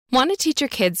Want to teach your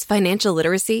kids financial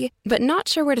literacy, but not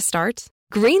sure where to start?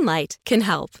 Greenlight can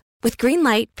help. With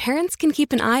Greenlight, parents can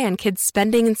keep an eye on kids'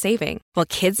 spending and saving, while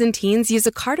kids and teens use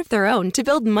a card of their own to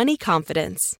build money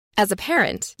confidence. As a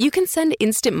parent, you can send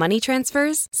instant money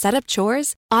transfers, set up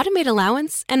chores, automate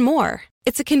allowance, and more.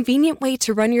 It's a convenient way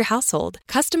to run your household,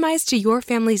 customized to your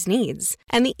family's needs,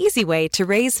 and the easy way to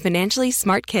raise financially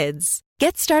smart kids.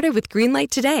 Get started with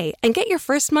Greenlight today and get your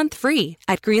first month free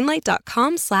at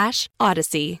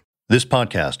greenlight.com/Odyssey. This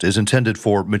podcast is intended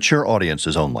for mature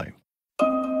audiences only.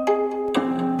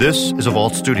 This is a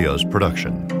Vault Studios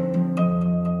production.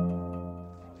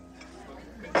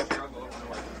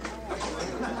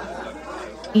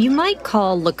 You might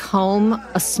call Lacombe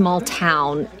a small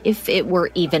town if it were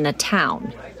even a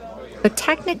town. But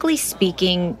technically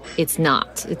speaking, it's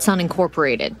not. It's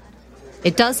unincorporated.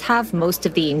 It does have most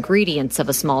of the ingredients of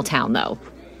a small town, though.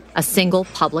 A single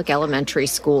public elementary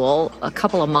school, a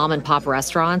couple of mom-and-pop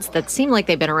restaurants that seem like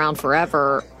they've been around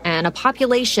forever, and a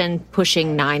population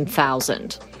pushing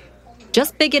 9,000.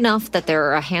 Just big enough that there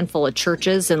are a handful of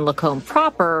churches in Lacombe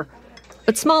proper,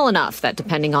 but small enough that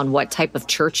depending on what type of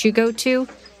church you go to,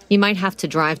 you might have to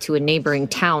drive to a neighboring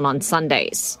town on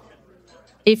Sundays.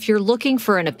 If you're looking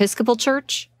for an Episcopal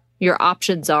church, your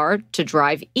options are to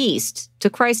drive east to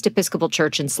Christ Episcopal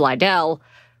Church in Slidell,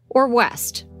 or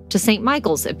west to St.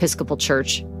 Michael's Episcopal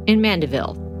Church in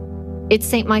Mandeville. It's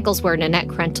St. Michael's where Nanette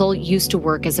Krentel used to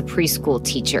work as a preschool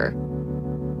teacher.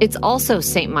 It's also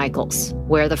St. Michael's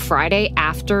where the Friday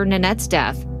after Nanette's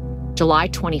death, July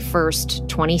 21st,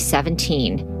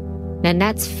 2017,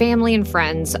 Nanette's family and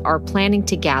friends are planning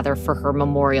to gather for her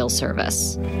memorial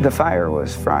service. The fire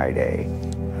was Friday.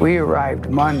 We arrived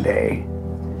Monday,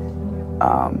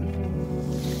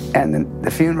 and then the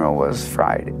funeral was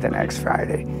Friday, the next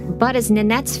Friday. But as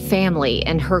Nanette's family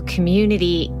and her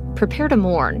community prepare to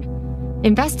mourn,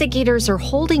 investigators are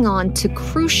holding on to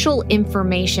crucial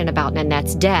information about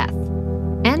Nanette's death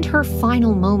and her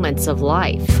final moments of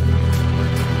life.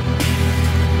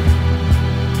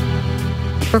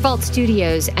 For Vault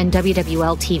Studios and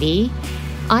WWL-TV,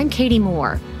 I'm Katie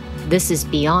Moore. This is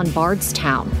Beyond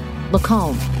Bardstown,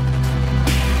 Lacombe.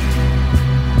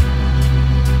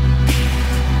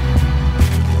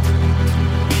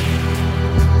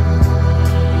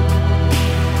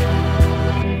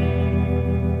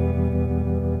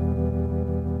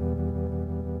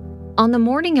 On the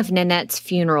morning of Nanette's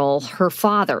funeral, her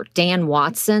father, Dan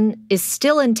Watson, is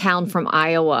still in town from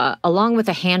Iowa, along with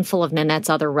a handful of Nanette's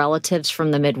other relatives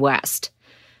from the Midwest.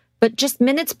 But just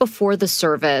minutes before the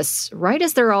service, right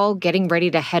as they're all getting ready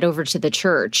to head over to the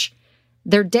church,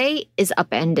 their day is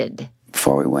upended.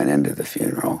 Before we went into the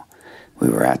funeral, we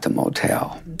were at the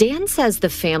motel. Dan says the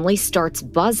family starts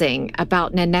buzzing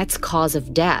about Nanette's cause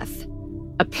of death.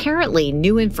 Apparently,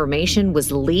 new information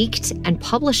was leaked and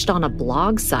published on a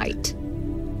blog site.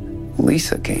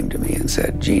 Lisa came to me and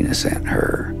said Gina sent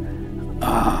her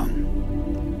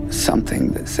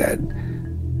something that said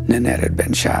Nanette had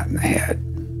been shot in the head.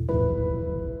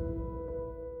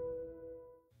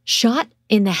 Shot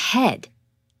in the head.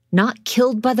 Not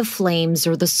killed by the flames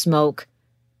or the smoke,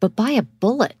 but by a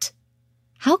bullet.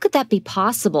 How could that be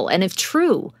possible? And if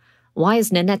true, why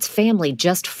is Nanette's family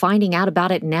just finding out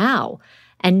about it now?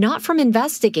 And not from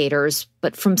investigators,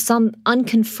 but from some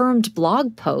unconfirmed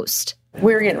blog post.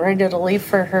 We were getting ready to leave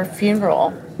for her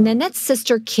funeral. Nanette's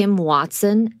sister, Kim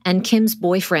Watson, and Kim's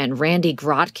boyfriend, Randy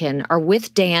Grotkin, are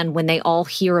with Dan when they all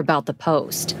hear about the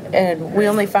post. And we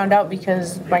only found out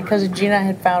because my cousin Gina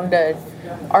had found an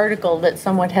article that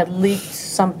someone had leaked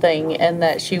something and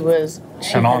that she had a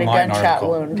gunshot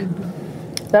wound.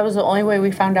 That was the only way we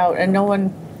found out.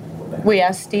 And we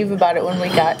asked Steve about it when we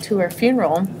got to her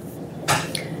funeral.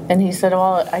 And he said,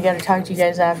 well, I got to talk to you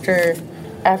guys after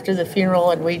the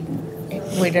funeral, and we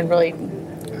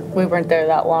weren't there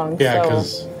that long. Yeah,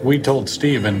 because we told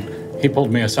Steve, and he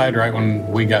pulled me aside right when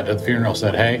we got to the funeral,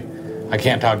 said, hey, I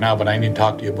can't talk now, but I need to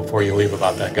talk to you before you leave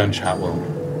about that gunshot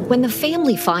wound. When the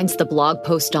family finds the blog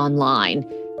post online,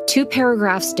 2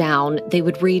 paragraphs down, they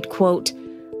would read, quote,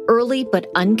 early but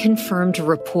unconfirmed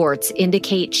reports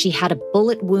indicate she had a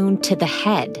bullet wound to the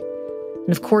head.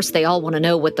 And of course, they all want to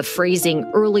know what the phrasing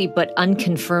early but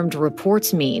unconfirmed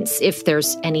reports means, if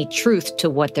there's any truth to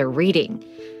what they're reading.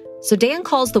 So Dan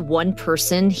calls the one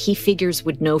person he figures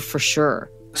would know for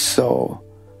sure. So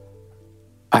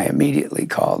I immediately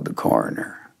called the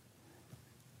coroner.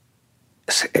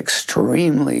 It's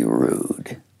extremely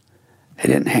rude. They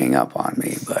didn't hang up on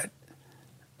me, but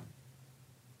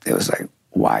it was like,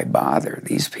 why bother?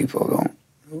 These people don't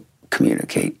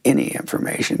communicate any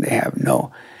information. They have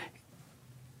no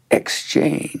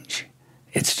exchange.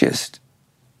 It's just,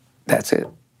 that's it.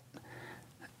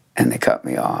 And they cut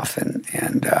me off,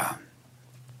 and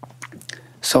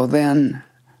so then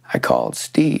I called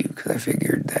Steve because I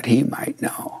figured that he might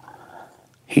know.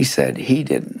 He said he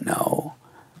didn't know.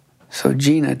 So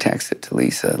Gina texted to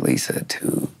Lisa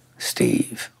to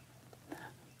Steve.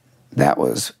 That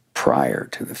was prior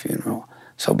to the funeral.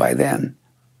 So by then,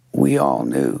 we all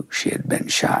knew she had been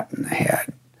shot in the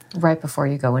head. Right before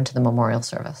you go into the memorial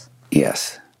service?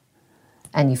 Yes.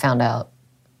 And you found out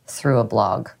through a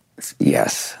blog?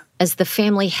 Yes. As the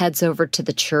family heads over to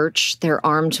the church, they're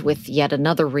armed with yet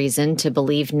another reason to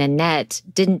believe Nanette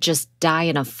didn't just die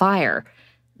in a fire,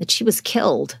 that she was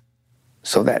killed.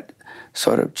 So that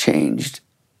sort of changed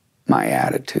my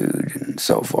attitude and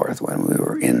so forth when we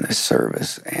were in the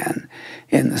service and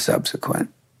in the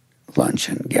subsequent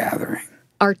luncheon gathering.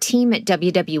 Our team at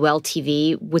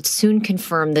WWL-TV would soon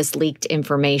confirm this leaked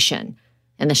information,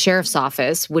 and the sheriff's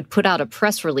office would put out a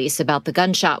press release about the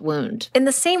gunshot wound. In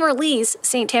the same release,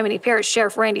 St. Tammany Parish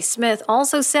Sheriff Randy Smith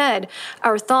also said,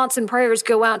 "Our thoughts and prayers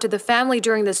go out to the family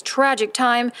during this tragic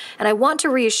time, and I want to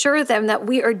reassure them that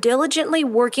we are diligently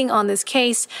working on this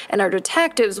case, and our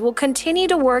detectives will continue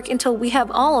to work until we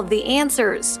have all of the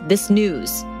answers." This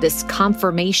news, this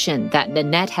confirmation that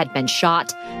Nanette had been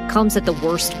shot, comes at the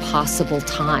worst possible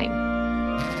time.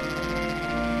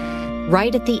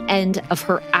 Right at the end of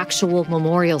her actual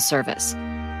memorial service,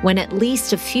 when at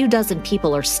least a few dozen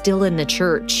people are still in the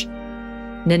church.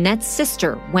 Nanette's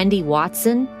sister, Wendy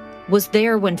Watson, was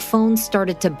there when phones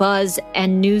started to buzz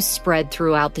and news spread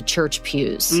throughout the church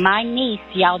pews. My niece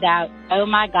yelled out, "Oh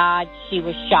my God, she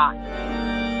was shot."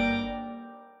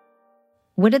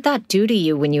 What did that do to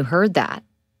you when you heard that?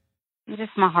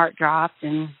 Just my heart dropped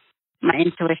and my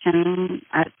intuition.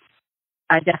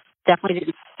 I just definitely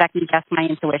didn't second guess my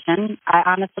intuition. I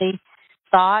honestly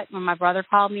thought when my brother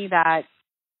called me that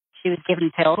she was given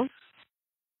pills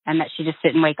and that she just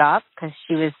didn't wake up because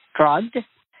she was drugged.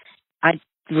 I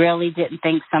really didn't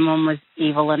think someone was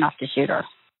evil enough to shoot her.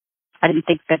 I didn't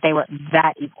think that they were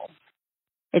that evil.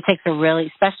 It takes a really,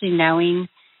 especially knowing,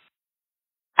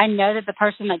 I know that the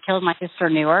person that killed my sister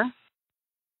knew her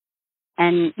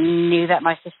and knew that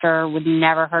my sister would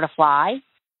never hurt a fly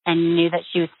and knew that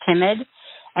she was timid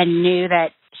and knew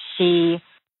that she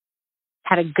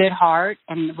had a good heart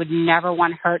and would never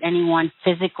want to hurt anyone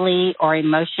physically or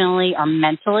emotionally or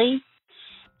mentally.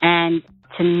 And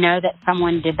to know that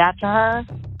someone did that to her,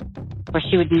 where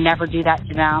she would never do that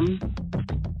to them,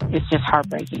 it's just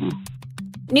heartbreaking.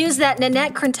 News that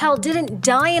Nanette Crentel didn't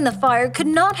die in the fire could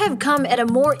not have come at a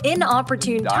more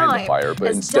inopportune time. Die in the fire,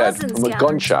 but instead from a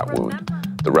gunshot wound.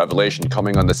 The revelation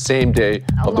coming on the same day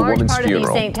of the woman's funeral. A large part of the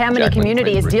St. Tammany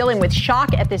community is dealing with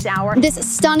shock at this hour. This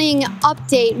stunning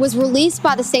update was released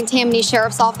by the St. Tammany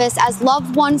Sheriff's Office as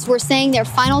loved ones were saying their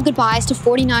final goodbyes to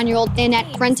 49-year-old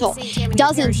Nanette Crentel.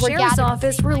 Dozens were gathered. The Sheriff's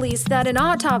Office released that an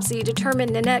autopsy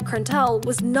determined Nanette Crentel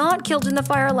was not killed in the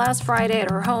fire last Friday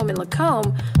at her home in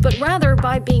Lacombe, but rather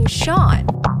by being shot.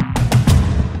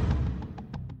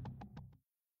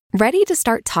 Ready to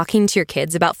start talking to your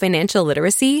kids about financial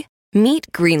literacy?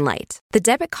 Meet Greenlight, the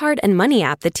debit card and money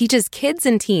app that teaches kids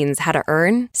and teens how to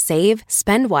earn, save,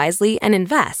 spend wisely, and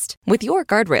invest with your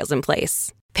guardrails in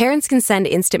place. Parents can send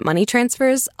instant money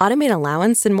transfers, automate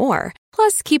allowance, and more.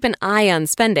 Plus, keep an eye on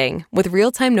spending with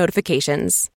real-time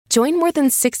notifications. Join more than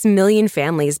 6 million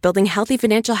families building healthy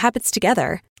financial habits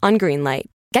together on Greenlight.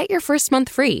 Get your first month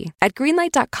free at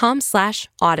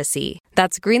greenlight.com/Odyssey.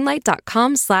 That's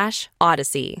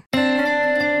greenlight.com/Odyssey.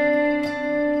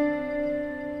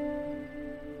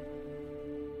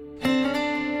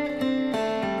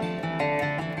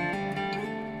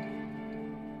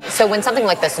 So when something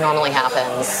like this normally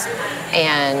happens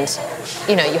and,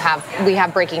 we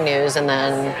have breaking news and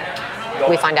then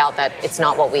we find out that it's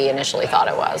not what we initially thought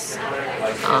it was.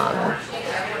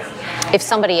 If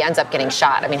somebody ends up getting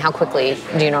shot, how quickly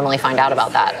do you normally find out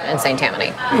about that in St.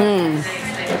 Tammany?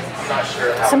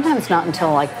 Sometimes not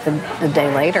until the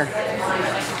day later.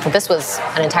 This was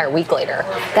an entire week later.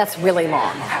 That's really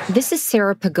long. This is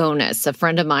Sarah Pagonis, a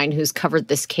friend of mine who's covered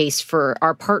this case for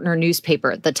our partner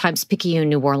newspaper, the Times-Picayune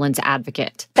New Orleans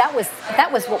Advocate. That was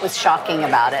what was shocking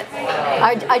about it.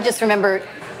 I just remember,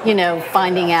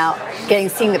 finding out,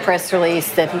 seeing the press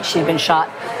release that she'd been shot,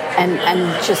 and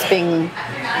just being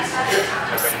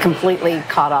completely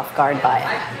caught off guard by it.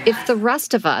 If the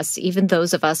rest of us, even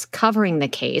those of us covering the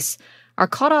case, are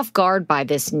caught off guard by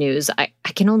this news, I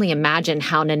can only imagine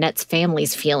how Nanette's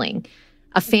family's feeling.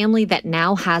 A family that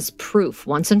now has proof,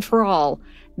 once and for all,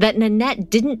 that Nanette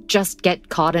didn't just get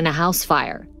caught in a house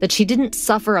fire, that she didn't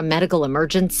suffer a medical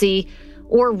emergency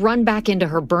or run back into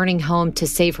her burning home to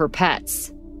save her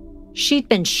pets. She'd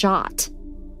been shot.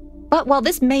 But while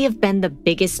this may have been the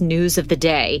biggest news of the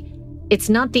day, it's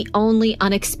not the only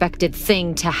unexpected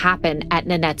thing to happen at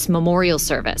Nanette's memorial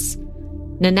service.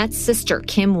 Nanette's sister,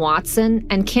 Kim Watson,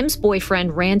 and Kim's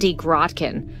boyfriend, Randy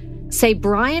Grotkin, say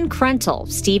Brian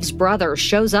Krentel, Steve's brother,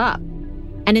 shows up.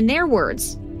 And in their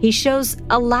words, he shows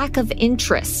a lack of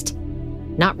interest,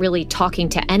 not really talking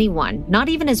to anyone, not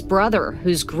even his brother,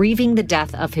 who's grieving the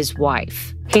death of his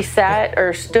wife. He sat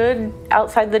or stood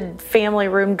outside the family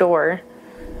room door,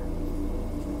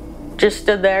 just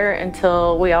stood there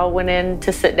until we all went in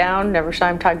to sit down, never saw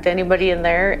him talk to anybody in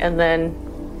there, and then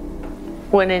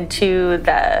went into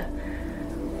the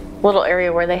little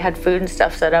area where they had food and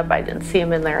stuff set up. I didn't see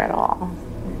him in there at all.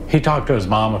 He talked to his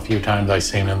mom a few times. I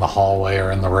seen in the hallway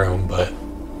or in the room, but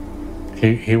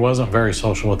he wasn't very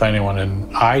social with anyone,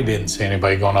 and I didn't see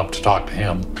anybody going up to talk to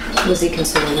him. Was he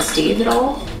consoling Steve at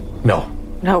all? No.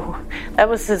 No, that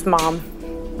was his mom.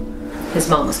 His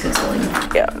mom was consoling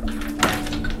him? Yeah.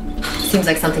 Seems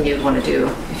like something you'd want to do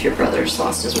if your brother's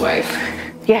lost his wife.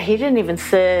 Yeah, he didn't even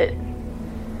sit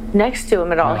next to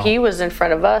him at all. No. He was in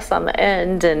front of us on the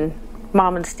end, and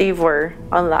Mom and Steve were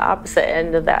on the opposite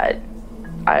end of that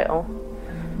aisle.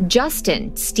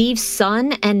 Justin, Steve's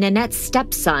son and Nanette's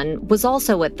stepson, was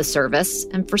also at the service,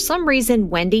 and for some reason,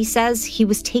 Wendy says he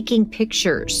was taking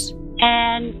pictures.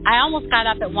 And I almost got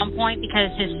up at one point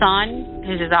because his son,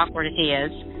 who's as awkward as he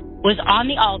is, was on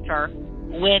the altar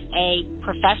with a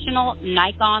professional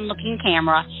Nikon-looking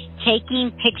camera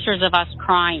taking pictures of us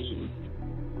crying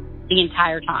the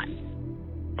entire time.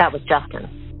 That was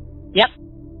Justin. Yep.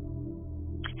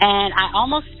 And I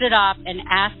almost stood up and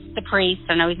asked the priest,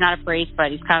 I know he's not a priest,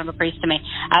 but he's kind of a priest to me.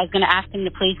 I was going to ask him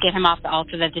to please get him off the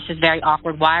altar, that this is very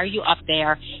awkward. Why are you up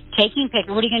there taking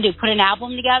pictures? What are you going to do, put an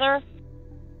album together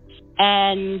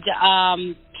and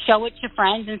show it to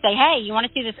friends and say, hey, you want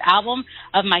to see this album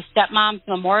of my stepmom's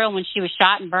memorial when she was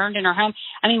shot and burned in her home?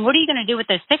 I mean, what are you going to do with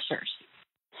those pictures?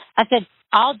 I said,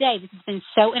 all day, this has been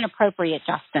so inappropriate,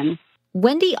 Justin.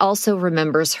 Wendy also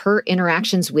remembers her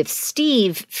interactions with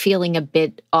Steve feeling a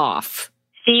bit off.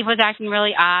 Steve was acting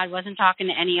really odd, wasn't talking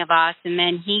to any of us, and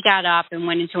then he got up and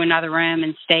went into another room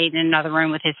and stayed in another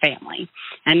room with his family,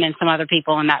 and then some other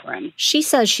people in that room. She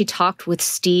says she talked with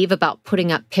Steve about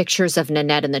putting up pictures of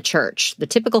Nanette in the church, the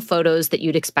typical photos that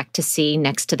you'd expect to see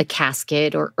next to the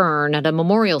casket or urn at a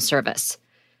memorial service.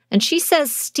 And she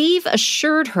says Steve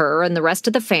assured her and the rest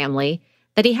of the family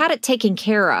that he had it taken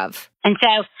care of. And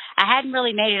so I hadn't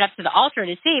really made it up to the altar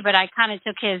to see, but I kind of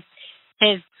took his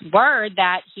word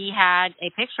that he had a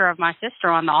picture of my sister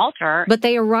on the altar. But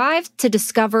they arrived to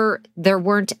discover there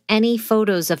weren't any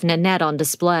photos of Nanette on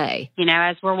display. You know,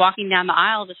 as we're walking down the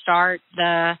aisle to start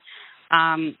the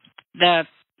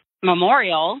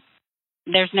memorial,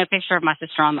 there's no picture of my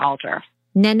sister on the altar.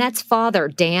 Nanette's father,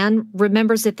 Dan,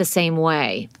 remembers it the same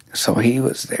way. So he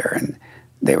was there, and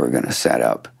they were going to set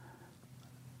up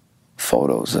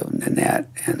photos of Nanette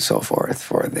and so forth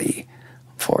for the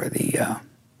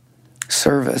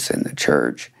service in the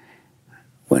church.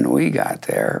 When we got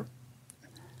there,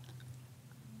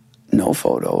 no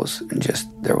photos, and just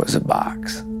there was a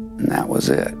box, and that was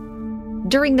it.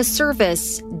 During the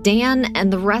service, Dan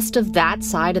and the rest of that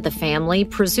side of the family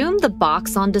presume the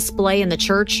box on display in the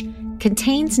church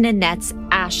contains Nanette's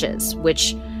ashes,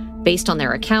 which, based on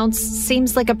their accounts,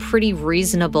 seems like a pretty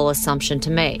reasonable assumption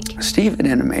to make. Steve had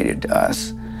intimated to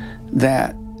us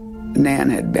that Nan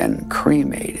had been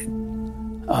cremated.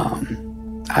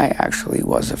 I actually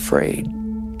was afraid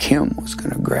Kim was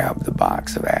going to grab the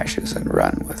box of ashes and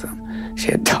run with them. She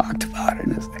had talked about it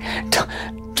and said,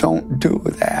 don't do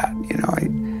that. You know,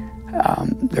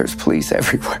 there's police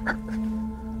everywhere.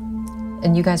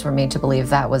 And you guys were made to believe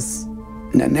that was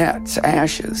Nanette's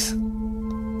ashes.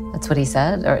 That's what he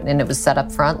said? And it was set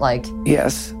up front like?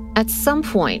 Yes. At some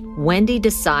point, Wendy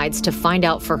decides to find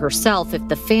out for herself if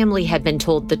the family had been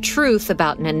told the truth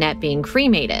about Nanette being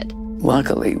cremated.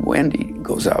 Luckily, Wendy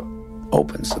goes up,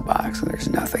 opens the box, and there's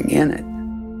nothing in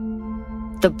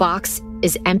it. The box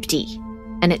is empty,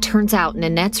 and it turns out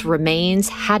Nanette's remains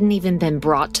hadn't even been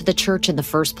brought to the church in the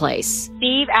first place.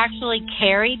 Steve actually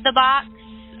carried the box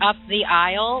up the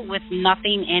aisle with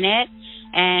nothing in it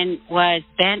and was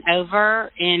bent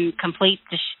over in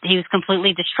he was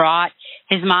completely distraught.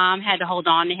 His mom had to hold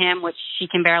on to him, which she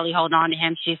can barely hold on to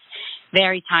him. She's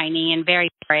very tiny and very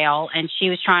frail, and she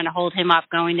was trying to hold him up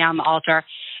going down the altar.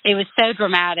 It was so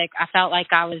dramatic. I felt like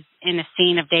I was in a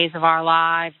scene of Days of Our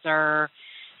Lives or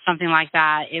something like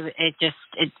that.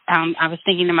 I was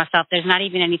thinking to myself, there's not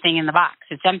even anything in the box.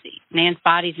 It's empty. Nan's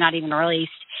body's not even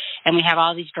released, and we have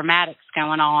all these dramatics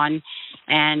going on.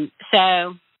 And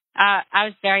so I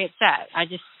was very upset.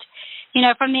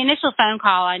 From the initial phone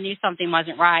call, I knew something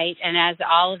wasn't right. And as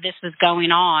all of this was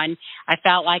going on, I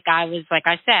felt like I was, like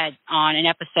I said, on an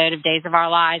episode of Days of Our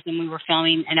Lives, and we were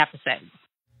filming an episode.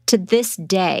 To this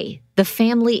day, the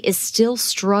family is still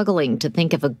struggling to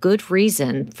think of a good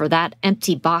reason for that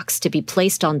empty box to be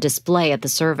placed on display at the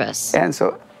service. And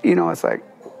so, it's like,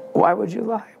 why would you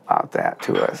lie about that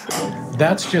to us?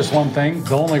 That's just one thing.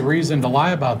 The only reason to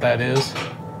lie about that is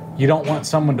you don't want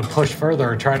someone to push further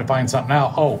or try to find something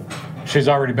out. Oh, she's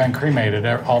already been cremated.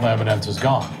 All the evidence is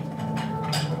gone.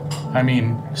 I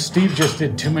mean, Steve just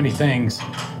did too many things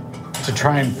to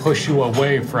try and push you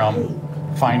away from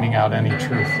finding out any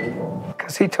truth.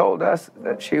 Because he told us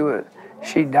that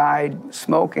she died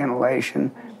smoke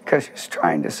inhalation because she was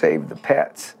trying to save the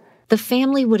pets. The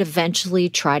family would eventually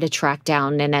try to track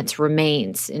down Nanette's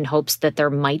remains in hopes that there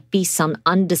might be some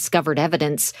undiscovered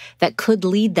evidence that could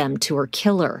lead them to her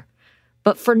killer.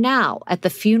 But for now, at the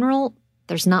funeral,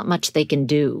 there's not much they can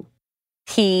do.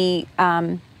 He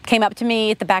came up to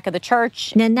me at the back of the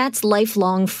church. Nanette's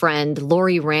lifelong friend,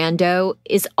 Lori Rando,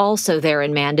 is also there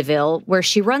in Mandeville, where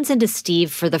she runs into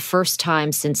Steve for the first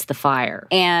time since the fire.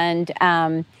 And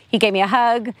he gave me a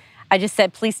hug. I just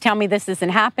said, please tell me this isn't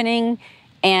happening.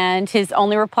 And his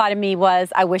only reply to me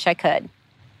was, I wish I could.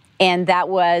 And that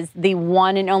was the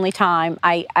one and only time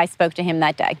I spoke to him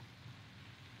that day.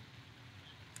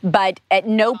 But at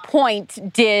no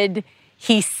point did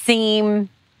he seem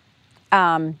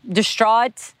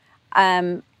distraught.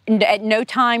 At no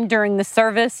time during the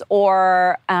service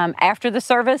or after the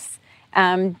service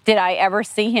did I ever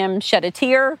see him shed a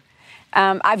tear.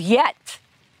 I've yet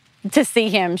to see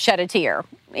him shed a tear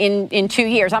in 2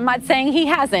 years. I'm not saying he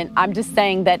hasn't. I'm just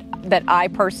saying that I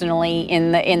personally,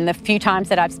 in the few times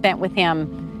that I've spent with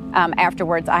him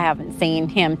afterwards, I haven't seen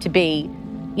him to be,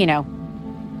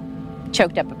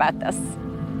 choked up about this.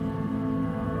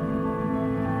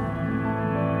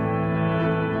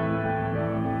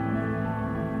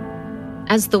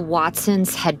 As the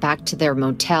Watsons head back to their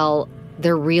motel,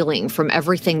 they're reeling from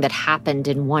everything that happened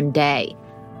in one day.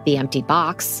 The empty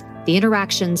box, the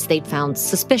interactions they'd found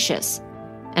suspicious,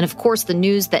 and of course the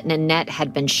news that Nanette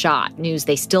had been shot, news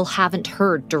they still haven't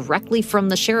heard directly from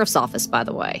the sheriff's office, by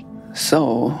the way.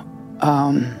 So,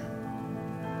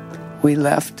 we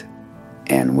left,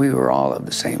 and we were all of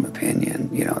the same opinion,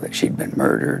 that she'd been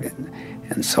murdered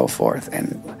and so forth.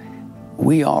 And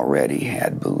we already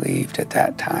had believed at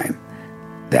that time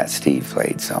that Steve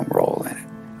played some role in it.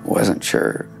 Wasn't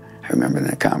sure. I remember in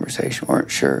the conversation,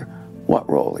 weren't sure what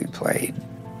role he played,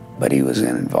 but he was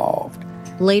involved.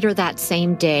 Later that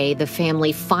same day, the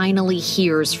family finally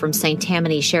hears from St.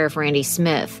 Tammany Sheriff Randy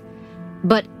Smith.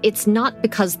 But it's not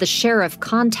because the sheriff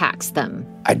contacts them.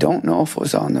 I don't know if it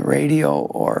was on the radio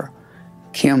or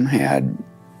Kim had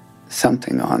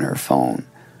something on her phone.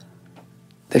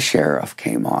 The sheriff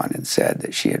came on and said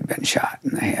that she had been shot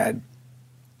in the head.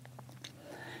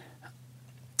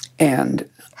 And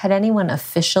had anyone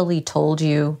officially told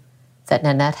you that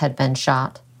Nanette had been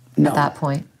shot at that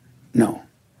point? No.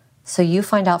 So you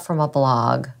find out from a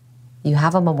blog, you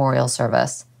have a memorial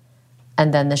service,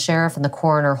 and then the sheriff and the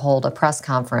coroner hold a press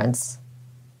conference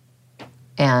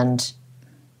and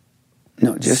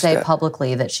say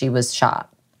publicly that she was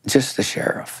shot. Just the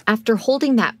sheriff. After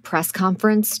holding that press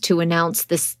conference to announce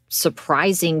this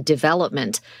surprising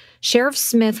development, Sheriff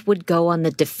Smith would go on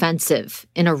the defensive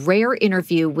in a rare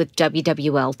interview with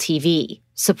WWL-TV,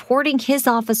 supporting his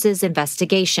office's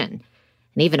investigation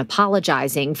and even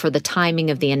apologizing for the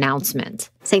timing of the announcement.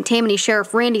 St. Tammany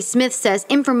Sheriff Randy Smith says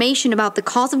information about the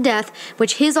cause of death,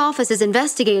 which his office is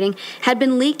investigating, had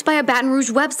been leaked by a Baton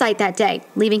Rouge website that day,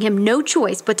 leaving him no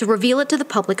choice but to reveal it to the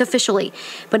public officially.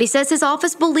 But he says his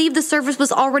office believed the service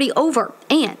was already over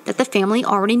and that the family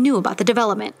already knew about the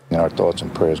development. Our thoughts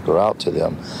and prayers go out to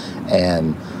them.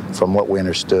 And from what we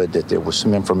understood, that there was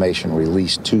some information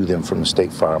released to them from the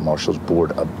State Fire Marshal's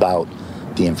Board about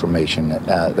the information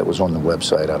that was on the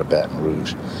website out of Baton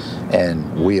Rouge.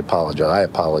 And we apologize. I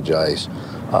apologize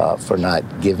for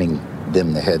not giving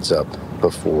them the heads up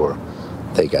before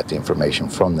they got the information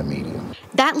from the media.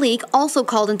 That leak also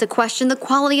called into question the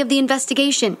quality of the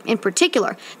investigation, in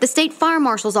particular, the State Fire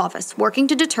Marshal's office working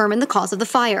to determine the cause of the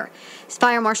fire.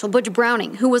 Fire Marshal Butch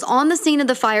Browning, who was on the scene of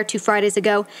the fire 2 Fridays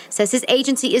ago, says his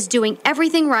agency is doing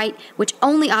everything right, which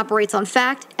only operates on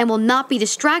fact and will not be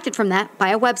distracted from that by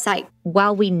a website.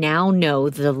 While we now know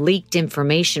the leaked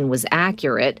information was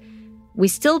accurate, we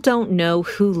still don't know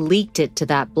who leaked it to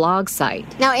that blog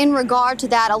site. Now, in regard to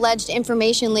that alleged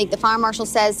information leak, the fire marshal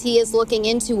says he is looking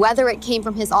into whether it came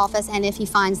from his office, and if he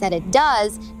finds that it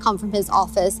does come from his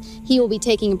office, he will be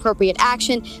taking appropriate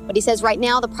action. But he says right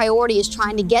now the priority is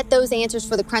trying to get those answers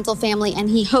for the Krentel family, and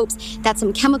he hopes that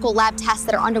some chemical lab tests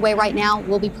that are underway right now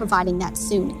will be providing that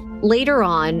soon. Later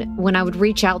on, when I would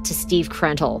reach out to Steve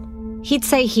Krentel, he'd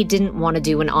say he didn't want to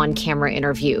do an on-camera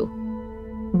interview.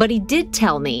 But he did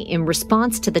tell me, in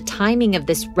response to the timing of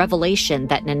this revelation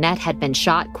that Nanette had been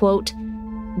shot, quote,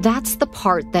 "That's the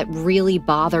part that really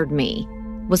bothered me,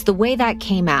 was the way that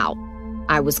came out.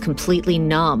 I was completely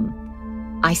numb.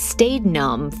 I stayed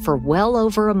numb for well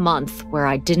over a month where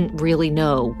I didn't really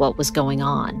know what was going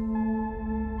on."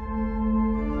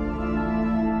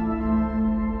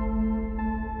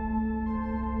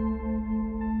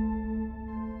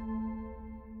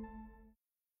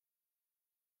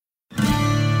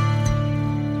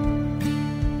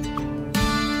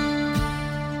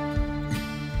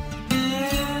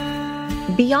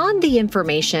 Beyond the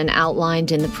information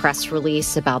outlined in the press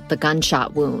release about the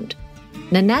gunshot wound,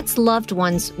 Nanette's loved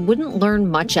ones wouldn't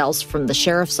learn much else from the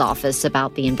sheriff's office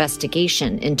about the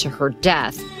investigation into her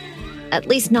death, at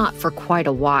least not for quite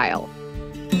a while.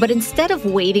 But instead of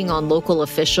waiting on local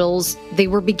officials, they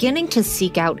were beginning to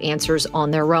seek out answers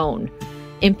on their own,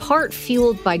 in part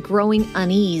fueled by growing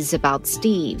unease about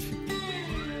Steve.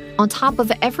 On top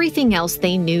of everything else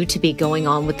they knew to be going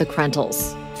on with the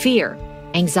Krentels, fear,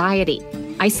 anxiety,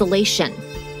 isolation.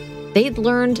 They'd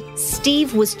learned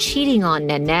Steve was cheating on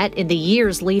Nanette in the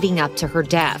years leading up to her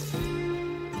death.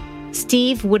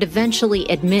 Steve would eventually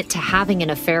admit to having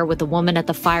an affair with a woman at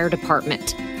the fire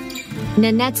department.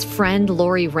 Nanette's friend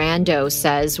Lori Rando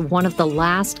says one of the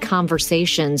last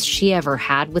conversations she ever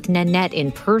had with Nanette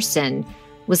in person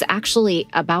was actually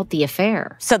about the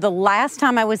affair. So the last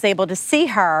time I was able to see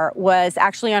her was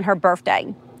actually on her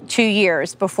birthday, 2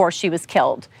 years before she was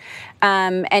killed.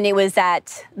 And it was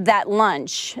at that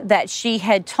lunch that she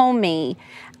had told me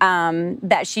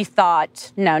that she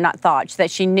that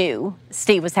she knew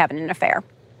Steve was having an affair.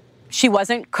 She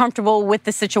wasn't comfortable with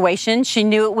the situation. She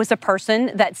knew it was a person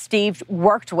that Steve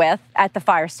worked with at the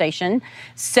fire station.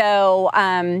 So,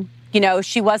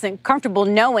 she wasn't comfortable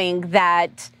knowing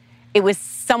that it was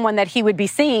someone that he would be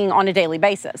seeing on a daily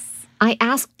basis. I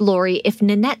asked Lori if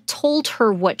Nanette told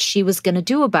her what she was going to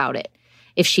do about it,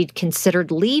 if she'd considered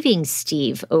leaving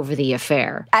Steve over the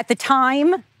affair. At the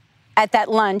time, at that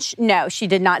lunch, no, she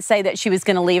did not say that she was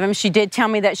going to leave him. She did tell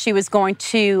me that she was going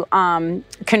to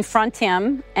confront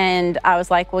him. And I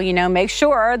was like, well, make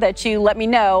sure that you let me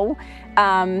know,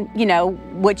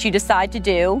 what you decide to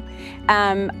do.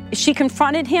 She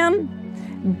confronted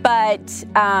him, but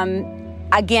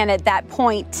again, at that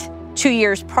point, 2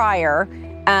 years prior,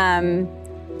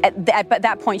 at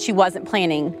that point, she wasn't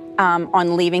planning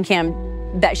on leaving him,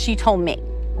 that she told me.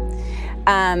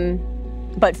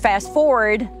 But fast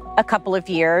forward a couple of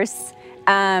years,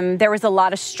 there was a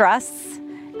lot of stress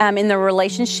in the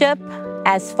relationship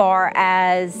as far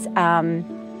as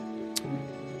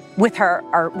with her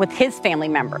or with his family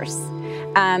members.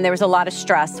 There was a lot of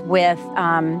stress with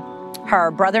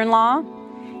her brother-in-law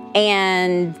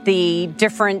and the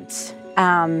different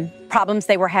problems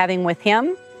they were having with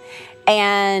him,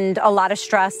 and a lot of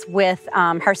stress with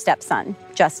her stepson,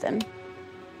 Justin.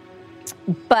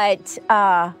 But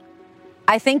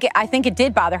I think it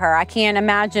did bother her. I can't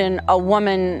imagine a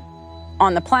woman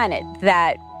on the planet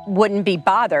that wouldn't be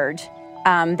bothered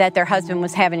that their husband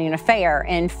was having an affair.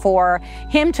 And for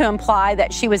him to imply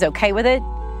that she was okay with it,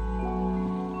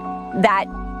 that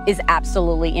is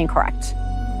absolutely incorrect.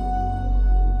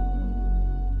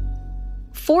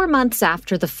 4 months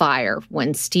after the fire,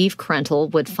 when Steve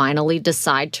Krentel would finally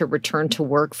decide to return to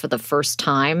work for the first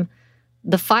time,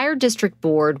 the Fire District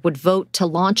Board would vote to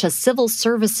launch a civil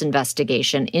service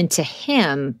investigation into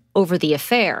him over the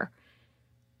affair.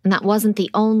 And that wasn't the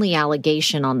only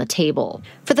allegation on the table.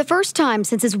 For the first time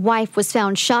since his wife was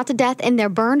found shot to death in their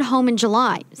burned home in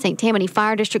July, St. Tammany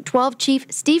Fire District 12 Chief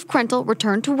Steve Krentel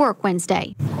returned to work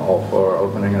Wednesday. Call for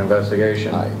opening an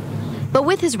investigation. But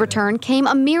with his return came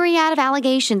a myriad of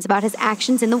allegations about his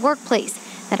actions in the workplace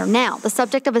that are now the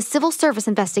subject of a civil service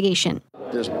investigation.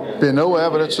 There's been no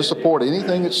evidence to support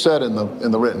anything that's said in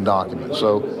the written document.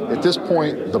 So at this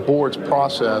point, the board's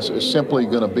process is simply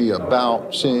going to be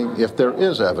about seeing if there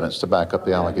is evidence to back up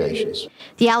the allegations.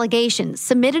 The allegations,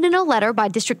 submitted in a letter by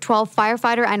District 12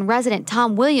 firefighter and resident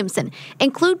Tom Williamson,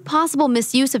 include possible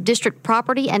misuse of district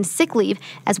property and sick leave,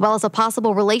 as well as a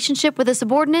possible relationship with a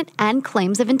subordinate and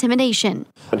claims of intimidation.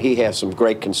 And he has some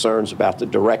great concerns about the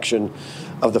direction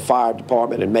of the fire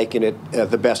department and making it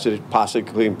the best it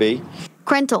possibly can be.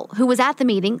 Krentel, who was at the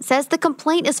meeting, says the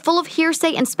complaint is full of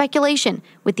hearsay and speculation,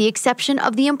 with the exception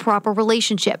of the improper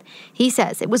relationship. He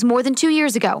says it was more than 2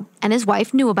 years ago, and his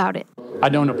wife knew about it. I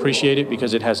don't appreciate it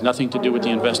because it has nothing to do with the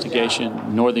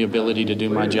investigation, nor the ability to do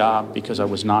my job, because I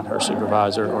was not her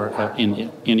supervisor or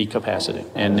in any capacity.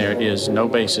 And there is no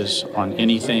basis on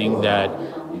anything that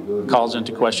calls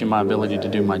into question my ability to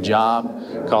do my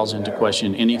job, calls into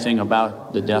question anything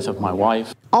about the death of my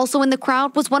wife. Also in the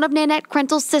crowd was one of Nanette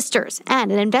Krentel's sisters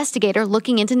and an investigator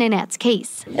looking into Nanette's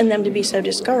case. And them to be so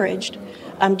discouraged,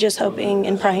 I'm just hoping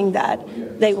and praying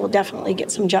that they will definitely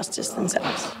get some justice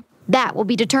themselves. That will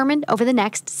be determined over the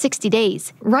next 60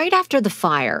 days. Right after the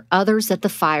fire, others at the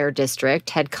fire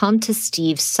district had come to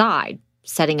Steve's side,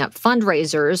 setting up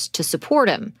fundraisers to support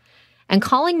him, and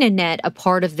calling Nanette a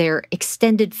part of their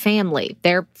extended family,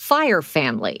 their fire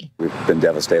family. We've been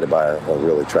devastated by a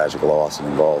really tragic loss and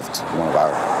involved one of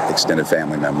our extended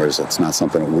family members. It's not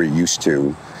something that we're used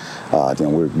to.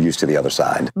 We're used to the other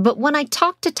side. But when I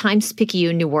talked to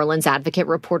Times-Picayune New Orleans Advocate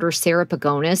reporter Sarah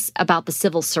Pagonis about the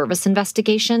civil service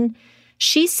investigation,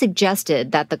 she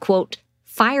suggested that the, quote,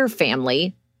 fire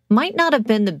family might not have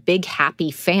been the big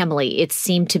happy family it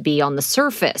seemed to be on the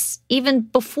surface, even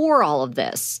before all of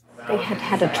this. They had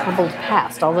had a troubled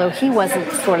past, although he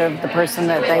wasn't sort of the person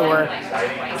that they were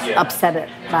upset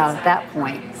about at that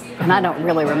point. And I don't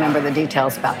really remember the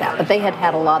details about that, but they had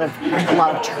had a lot of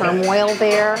turmoil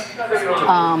there.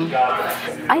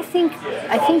 I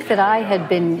think that I had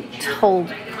been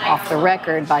told off the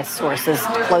record by sources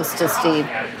close to Steve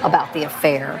about the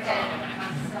affair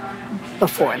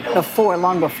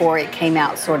long before it came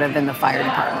out, sort of in the fire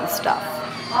department stuff.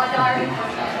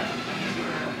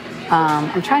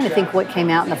 I'm trying to think what came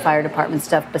out in the fire department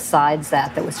stuff besides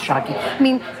that was shocking. I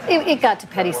mean, it got to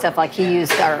petty stuff like he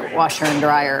used our washer and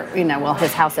dryer, while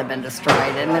his house had been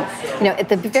destroyed. And, at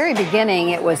the very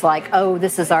beginning, it was like, oh,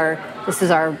 this is our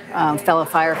fellow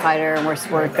firefighter, and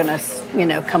we're going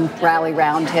to, come rally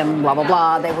around him, blah, blah,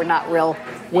 blah. They were not real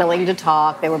willing to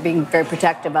talk. They were being very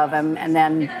protective of him. And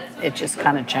then it just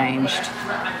kind of changed.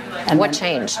 And what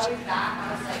changed?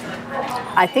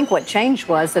 I think what changed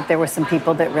was that there were some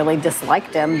people that really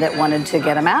disliked him that wanted to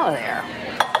get him out of there.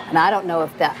 And I don't know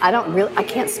if I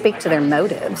can't speak to their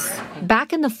motives.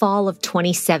 Back in the fall of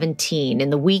 2017, in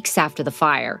the weeks after the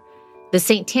fire, the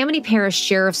St. Tammany Parish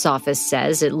Sheriff's Office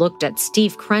says it looked at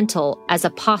Steve Krentel as a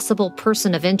possible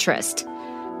person of interest.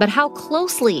 But how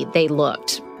closely they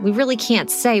looked, we really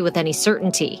can't say with any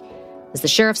certainty, as the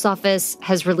Sheriff's Office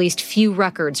has released few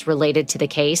records related to the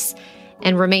case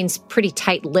and remains pretty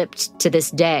tight-lipped to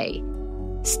this day.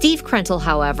 Steve Krentel,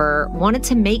 however, wanted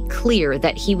to make clear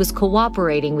that he was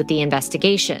cooperating with the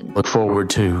investigation. Look forward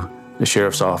to the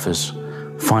Sheriff's Office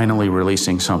finally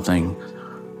releasing something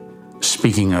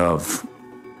speaking of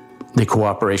the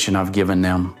cooperation I've given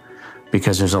them,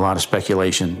 because there's a lot of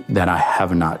speculation that I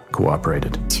have not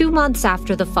cooperated. 2 months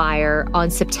after the fire,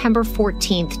 on September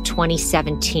 14th,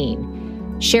 2017,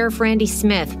 Sheriff Randy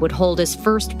Smith would hold his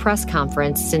first press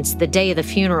conference since the day of the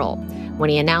funeral, when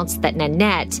he announced that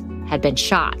Nanette had been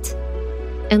shot.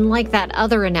 And like that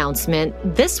other announcement,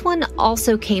 this one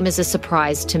also came as a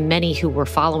surprise to many who were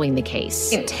following the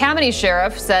case. Tammany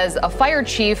Sheriff says a fire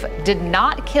chief did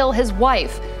not kill his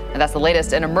wife. And that's the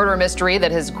latest in a murder mystery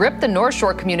that has gripped the North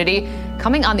Shore community,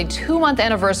 coming on the 2-month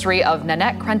anniversary of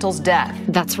Nanette Krentel's death.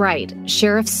 That's right.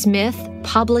 Sheriff Smith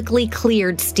publicly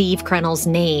cleared Steve Krentel's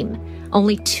name,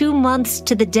 only 2 months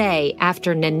to the day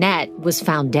after Nanette was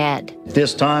found dead. At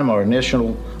this time, our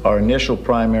initial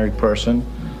primary person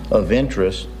of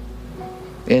interest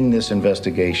in this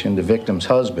investigation, the victim's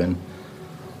husband,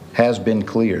 has been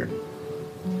cleared.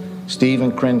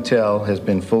 Stephen Krentel has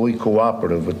been fully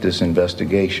cooperative with this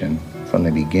investigation from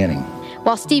the beginning.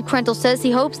 While Steve Krentel says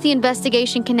he hopes the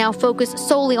investigation can now focus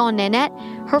solely on Nanette,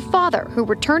 her father, who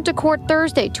returned to court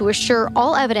Thursday to assure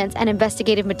all evidence and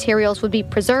investigative materials would be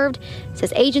preserved,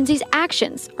 says agencies'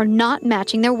 actions are not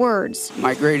matching their words.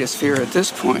 My greatest fear at this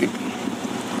point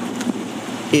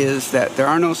is that there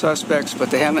are no suspects, but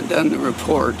they haven't done the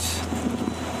reports.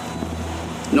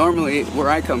 Normally, where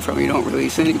I come from, you don't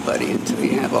release anybody until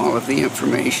you have all of the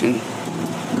information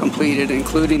completed,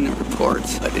 including the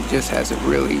reports, but it just has a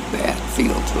really bad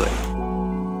feel to it.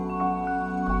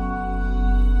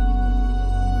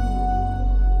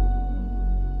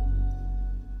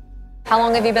 How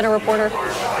long have you been a reporter?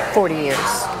 40 years.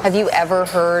 Have you ever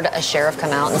heard a sheriff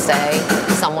come out and say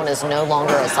someone is no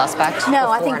longer a suspect?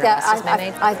 No, I think that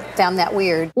I found that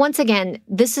weird. Once again,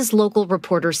 this is local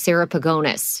reporter Sarah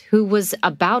Pagonis, who was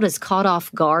about as caught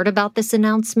off guard about this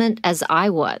announcement as I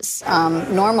was.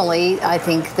 Normally, I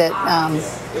think that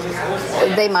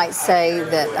they might say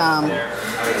that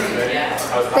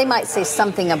they might say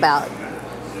something about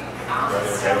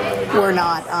we're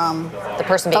not the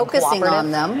person being focusing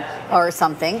on them or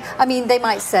something. I mean, they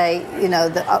might say,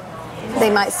 they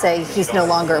might say he's no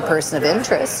longer a person of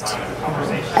interest,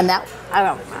 and that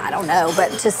I don't know.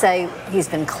 But to say he's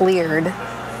been cleared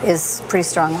is pretty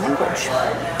strong language.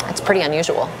 It's pretty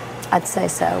unusual. I'd say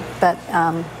so, but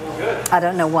I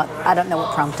don't know what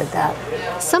prompted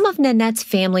that. Some of Nanette's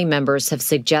family members have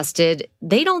suggested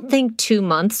they don't think 2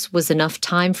 months was enough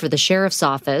time for the sheriff's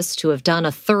office to have done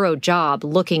a thorough job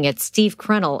looking at Steve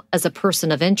Krennel as a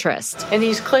person of interest. And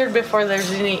he's cleared before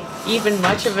there's even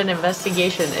much of an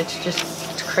investigation.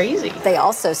 It's crazy. They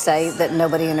also say that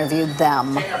nobody interviewed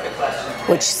them,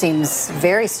 which seems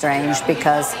very strange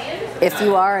because if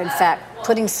you are, in fact,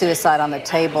 putting suicide on the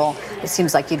table, it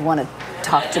seems like you'd want to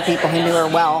talk to people who knew her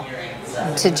well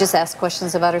to just ask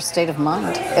questions about her state of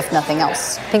mind, if nothing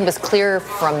else. I think it was clear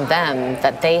from them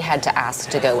that they had to ask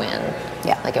to go in.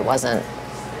 Yeah. Like it wasn't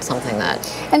something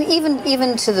that... And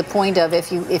even to the point of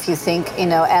if you think,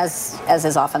 as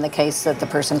is often the case, that the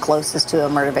person closest to a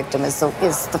murder victim is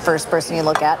the first person you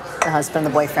look at, the husband,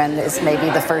 the boyfriend is maybe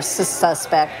the first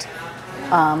suspect.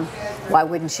 Why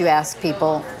wouldn't you ask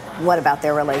people, what about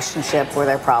their relationship? Were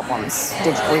there problems?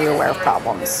 Were you aware of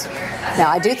problems? Now,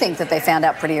 I do think that they found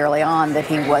out pretty early on that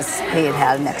he had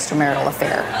had an extramarital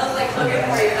affair.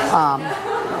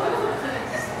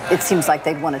 It seems like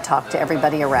they'd want to talk to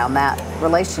everybody around that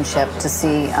relationship to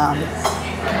see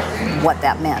what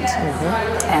that meant.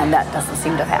 And that doesn't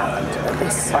seem to have happened, at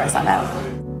least as far as I know.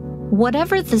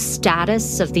 Whatever the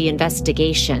status of the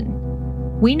investigation,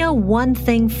 we know one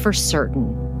thing for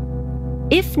certain.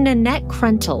 If Nanette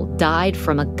Krennel died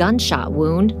from a gunshot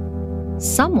wound,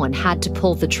 someone had to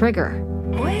pull the trigger.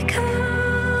 Wake up.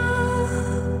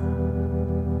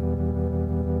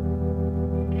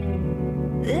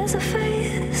 There's a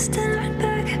face staring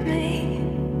back at me.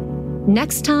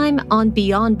 Next time on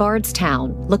Beyond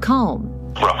Bardstown, Lacombe.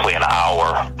 Roughly an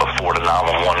hour before the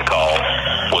 911 call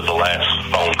was the last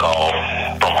phone call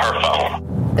from her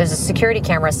phone. There's a security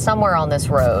camera somewhere on this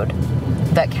road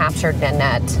that captured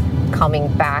Nanette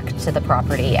coming back to the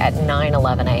property at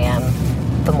 9:11 a.m.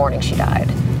 the morning she died.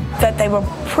 That they were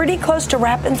pretty close to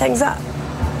wrapping things up,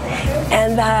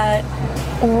 and that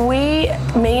we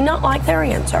may not like their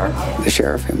answer. The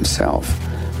sheriff himself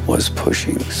was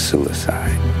pushing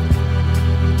suicide.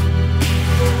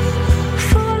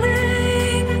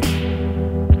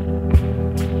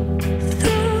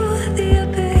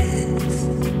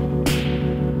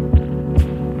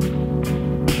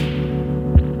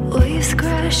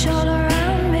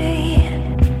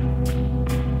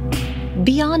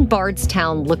 Beyond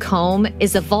Bardstown, Lacombe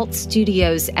is a Vault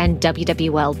Studios and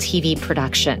WWL TV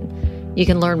production. You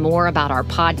can learn more about our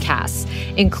podcasts,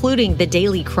 including The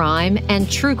Daily Crime and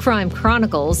True Crime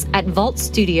Chronicles at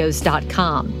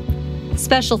vaultstudios.com.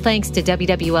 Special thanks to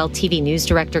WWL TV News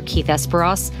Director Keith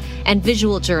Esperos and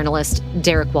visual journalist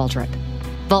Derek Waldrop.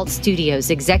 Vault Studios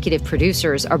executive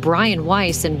producers are Brian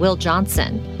Weiss and Will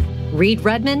Johnson. Reed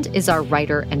Redmond is our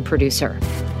writer and producer.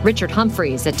 Richard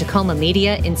Humphreys at Tacoma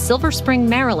Media in Silver Spring,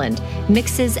 Maryland,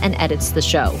 mixes and edits the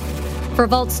show. For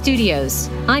Vault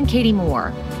Studios, I'm Katie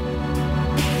Moore.